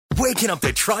waking up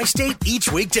the tri-state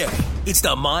each weekday. It's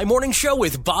the My Morning Show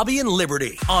with Bobby and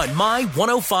Liberty on My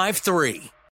 105.3.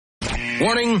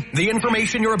 Warning, the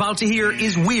information you're about to hear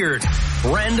is weird,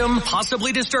 random,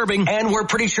 possibly disturbing, and we're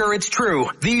pretty sure it's true.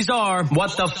 These are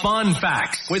What the Fun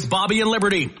Facts with Bobby and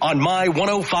Liberty on My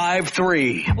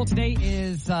 105.3. Well, today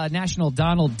is National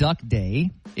Donald Duck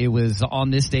Day. It was on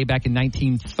this day back in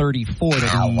 1934 that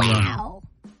he... Wow.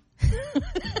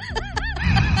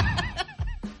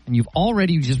 And you've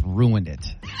already just ruined it.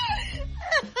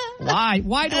 Why?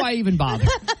 Why do I even bother?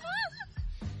 It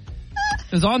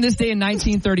was on this day in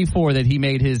 1934 that he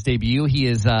made his debut. He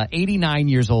is 89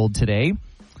 years old today.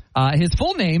 His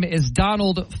full name is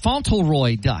Donald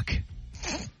Fauntleroy Duck.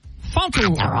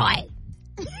 Fauntleroy.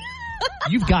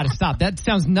 You've got to stop. That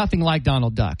sounds nothing like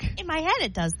Donald Duck. In my head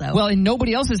it does, though. Well, in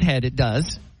nobody else's head it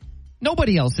does.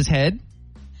 Nobody else's head.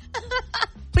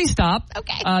 Please stop.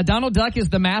 Okay. Donald Duck is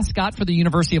the mascot for the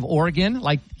University of Oregon.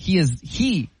 Like,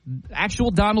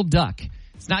 actual Donald Duck.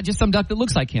 It's not just some duck that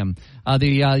looks like him.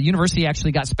 The university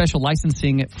actually got special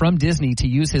licensing from Disney to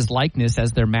use his likeness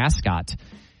as their mascot.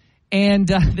 And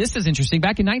this is interesting.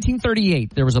 Back in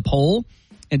 1938, there was a poll,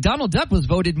 and Donald Duck was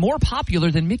voted more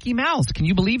popular than Mickey Mouse. Can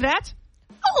you believe that?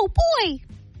 Oh, boy.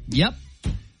 Yep.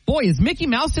 Boy, is Mickey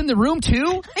Mouse in the room,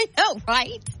 too? I know,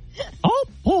 right? Oh,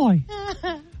 boy.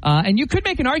 And you could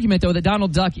make an argument, though, that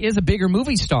Donald Duck is a bigger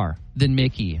movie star than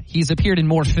Mickey. He's appeared in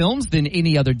more films than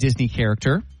any other Disney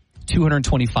character.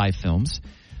 225 films.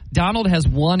 Donald has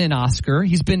won an Oscar.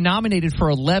 He's been nominated for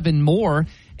 11 more.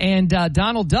 And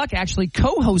Donald Duck actually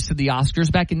co-hosted the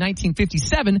Oscars back in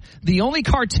 1957, the only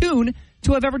cartoon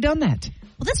to have ever done that.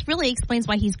 Well, this really explains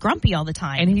why he's grumpy all the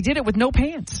time. And he did it with no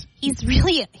pants. He's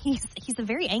a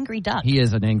very angry duck. He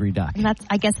is an angry duck. And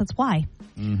I guess that's why.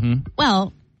 Mm-hmm.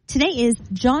 Well, today is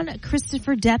John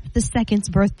Christopher Depp II's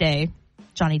birthday.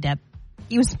 Johnny Depp.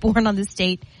 He was born on this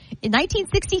date in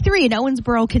 1963 in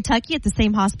Owensboro, Kentucky, at the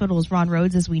same hospital as Ron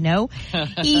Rhodes, as we know.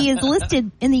 He is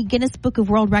listed in the Guinness Book of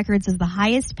World Records as the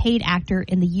highest paid actor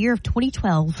in the year of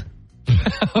 2012.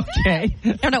 Okay.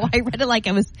 I don't know. I read it like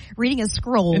I was reading a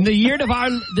scroll. In the year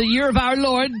of our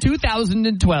Lord,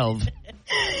 2012.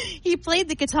 He played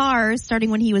the guitar starting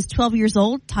when he was 12 years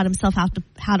old, taught himself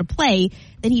how to play.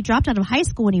 Then he dropped out of high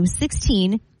school when he was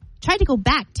 16. Tried to go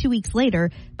back 2 weeks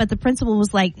later, but the principal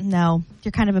was like, no,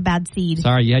 you're kind of a bad seed.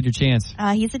 Sorry, you had your chance.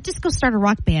 He said, just go start a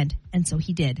rock band. And so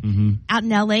he did. Mm-hmm. Out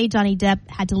in L.A., Johnny Depp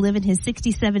had to live in his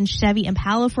 67 Chevy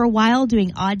Impala for a while,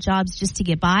 doing odd jobs just to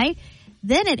get by.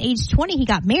 Then at age 20, he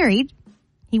got married.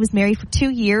 He was married for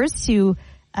 2 years to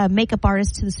a makeup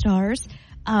artist to the stars.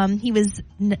 He was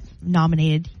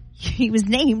nominated. He was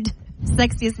named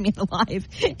Sexiest Man Alive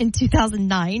in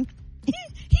 2009.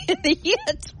 In the year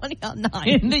 2009.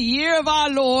 In the year of our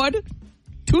Lord,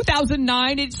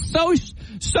 2009, it's so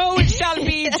it shall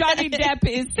be. Johnny Depp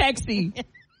is sexy.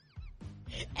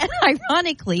 And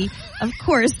ironically, of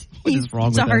course, he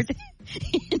starred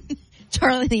in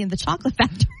Charlie and the Chocolate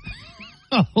Factory.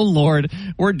 Oh, Lord,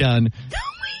 we're done.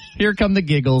 Here come the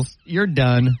giggles. You're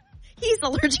done. He's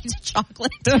allergic to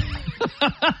chocolate.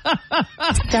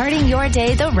 Starting your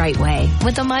day the right way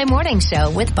with the My Morning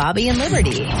Show with Bobby and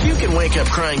Liberty. You can wake up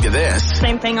crying to this.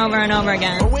 Same thing over and over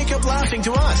again. Or wake up laughing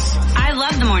to us. I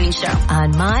love the morning show.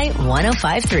 On My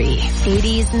 105.3.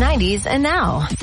 80s, 90s, and now.